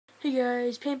Hey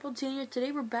guys, Paintball Tanya.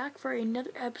 Today we're back for another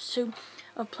episode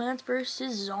of Plants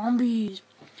vs. Zombies.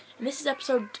 And this is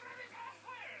episode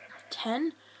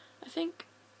 10, I think.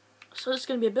 So this is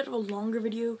going to be a bit of a longer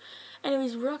video.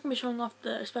 Anyways, we're not going to be showing off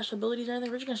the special abilities or anything.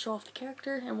 We're just going to show off the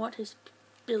character and what his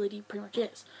ability pretty much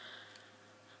is.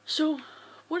 So,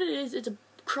 what it is, it's a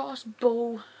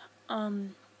crossbow,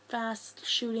 fast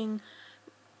shooting,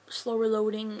 slow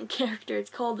reloading character. It's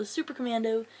called the Super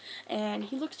Commando, and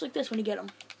he looks like this when you get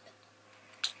him.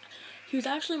 He was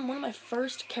actually one of my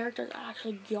first characters I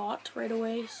actually got right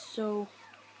away, so...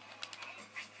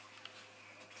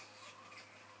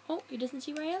 Oh, he doesn't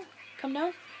see where I am? Come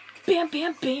down. Bam,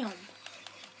 bam, bam!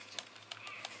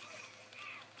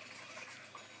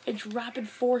 It's rapid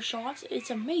 4 shots. It's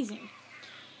amazing.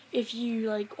 If you,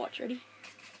 like, watch, ready?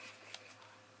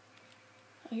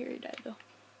 Oh, here he died, though.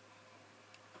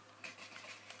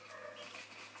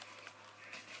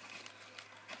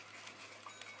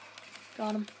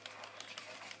 Got him.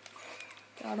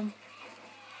 Got him.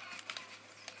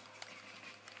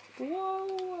 Whoa,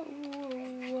 whoa,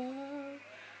 whoa,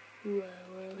 whoa.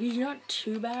 He's not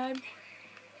too bad.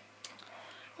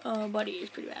 But he is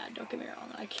pretty bad, don't get me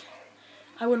wrong. Like,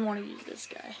 I wouldn't want to use this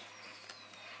guy.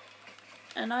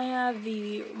 And I have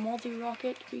the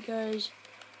multi-rocket because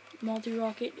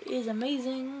multi-rocket is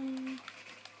amazing.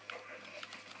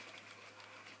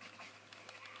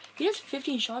 He does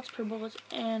 15 shots per bullet,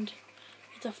 and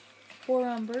it's a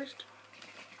 4-round burst.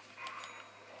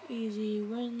 Easy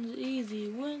wins, easy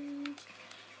wins.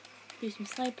 Do some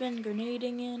sniping,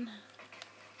 grenading in.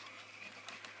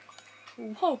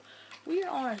 Whoa, we are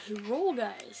on a roll,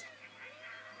 guys.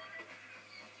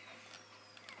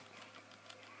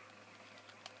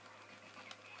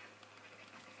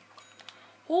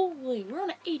 Holy, we're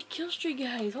on an 8 kill streak,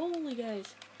 guys. Holy,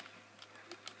 guys.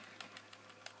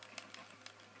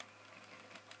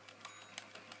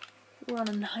 We're on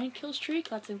a 9 kill streak.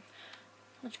 That's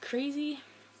crazy.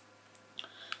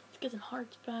 Let's get some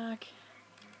hearts back.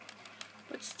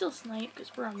 But still snipe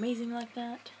because we're amazing like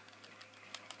that.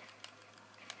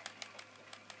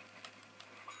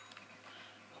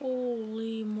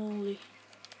 Holy moly.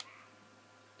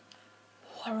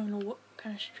 Oh, I don't know what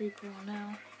kind of streak we're on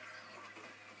now.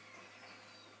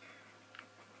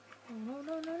 Oh, no,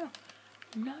 no, no, no.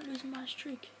 I'm not losing my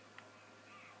streak.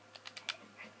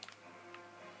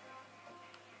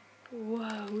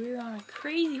 Wow, we're on a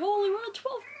crazy, holy, we're on a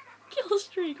 12 kill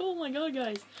streak. Oh my god,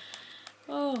 guys.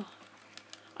 Oh,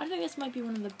 I think this might be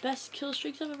one of the best kill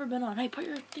streaks I've ever been on. Hey, put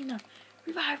your thing down.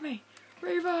 Revive me.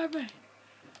 Revive me.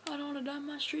 I don't want to die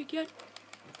my streak yet.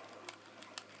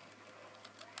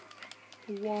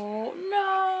 Whoa,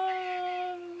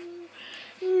 no.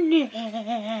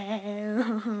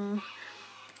 No.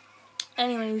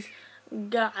 Anyways,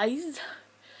 guys,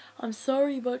 I'm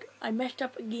sorry, but I messed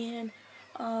up again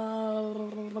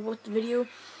with the video.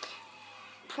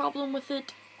 Problem with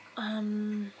it,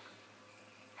 don't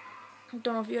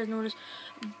know if you guys noticed,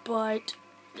 but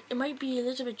it might be a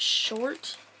little bit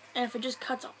short, and if it just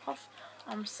cuts off,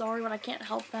 I'm sorry, but I can't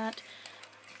help that.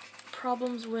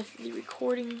 Problems with the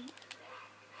recording.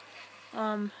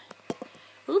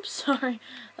 Oops, sorry,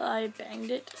 I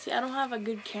banged it. See, I don't have a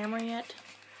good camera yet,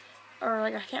 or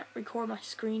like I can't record my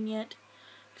screen yet,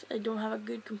 because I don't have a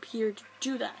good computer to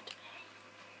do that.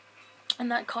 And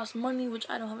that costs money, which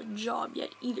I don't have a job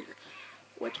yet either.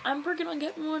 Which I'm working on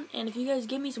getting one, and if you guys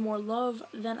give me some more love,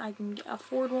 then I can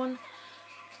afford one.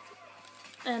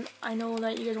 And I know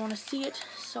that you guys want to see it,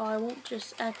 so I won't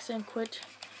just accident quit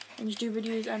and just do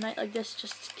videos at night like this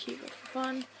just to keep it for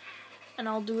fun. And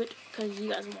I'll do it because you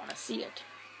guys want to see it.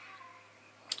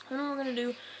 I don't know what we're going to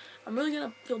do. I'm really going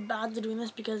to feel bad to doing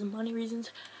this because of money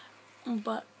reasons.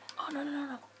 But, oh no, no, no,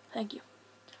 no. Thank you.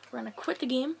 We're going to quit the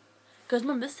game. Because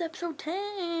remember, this is episode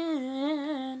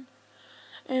 10.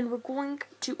 And we're going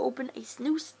to open a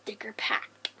new sticker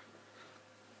pack.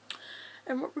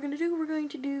 And what we're going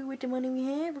to do with the money we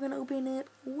have, we're going to open up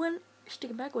one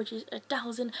sticker pack, which is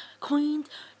 1,000 coins.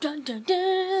 Dun dun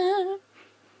dun.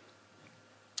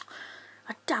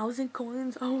 1,000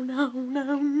 coins. Oh no,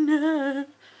 no, no.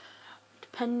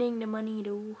 Depending the money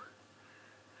though.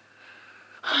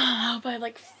 I hope I have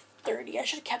like 30. I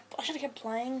should have kept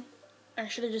playing. I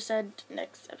should have just said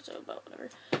next episode, but whatever.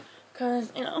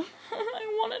 Cause, you know, I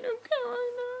want a new camera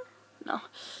right now. No,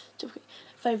 it's okay.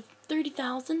 If I have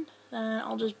 30,000, then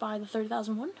I'll just buy the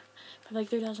 30,000 one. If I have like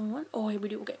 30,000 one, oh, here we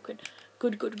do. Okay, good.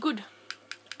 Good, good, good.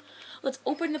 Let's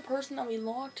open the person that we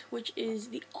locked, which is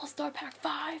the All-Star Pack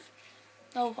 5.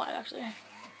 No, 5 actually.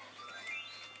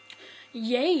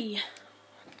 Yay! I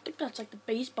think that's like the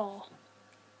baseball.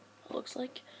 It looks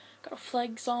like. Got a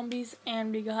flag zombies,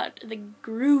 and we got the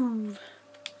groove.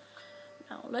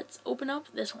 let's open up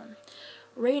this one.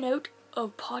 Rain out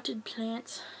of potted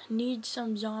plants. Need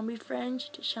some zombie friends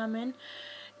to shaman?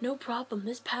 No problem.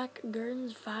 This pack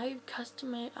garners 5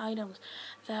 custom items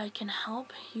that can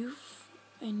help you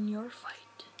in your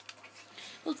fight.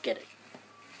 Let's get it.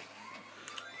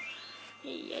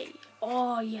 Yay.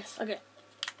 Oh, yes. Okay.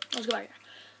 Let's go back here.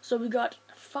 So we got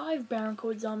 5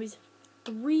 barren-coated zombies,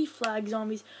 3 flag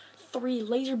zombies, 3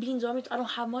 laser beam zombies. I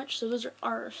don't have much, so those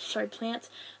are plants.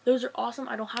 Those are awesome.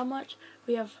 I don't have much.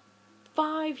 We have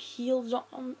 5 heal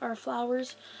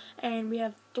flowers, and we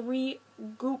have 3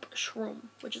 goop shroom,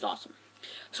 which is awesome.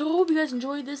 So I hope you guys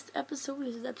enjoyed this episode.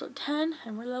 This is episode 10,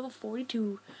 and we're level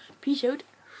 42. Peace out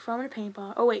from the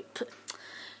paintballer. Oh wait,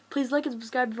 please like and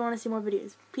subscribe if you want to see more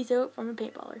videos. Peace out from the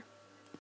paintballer.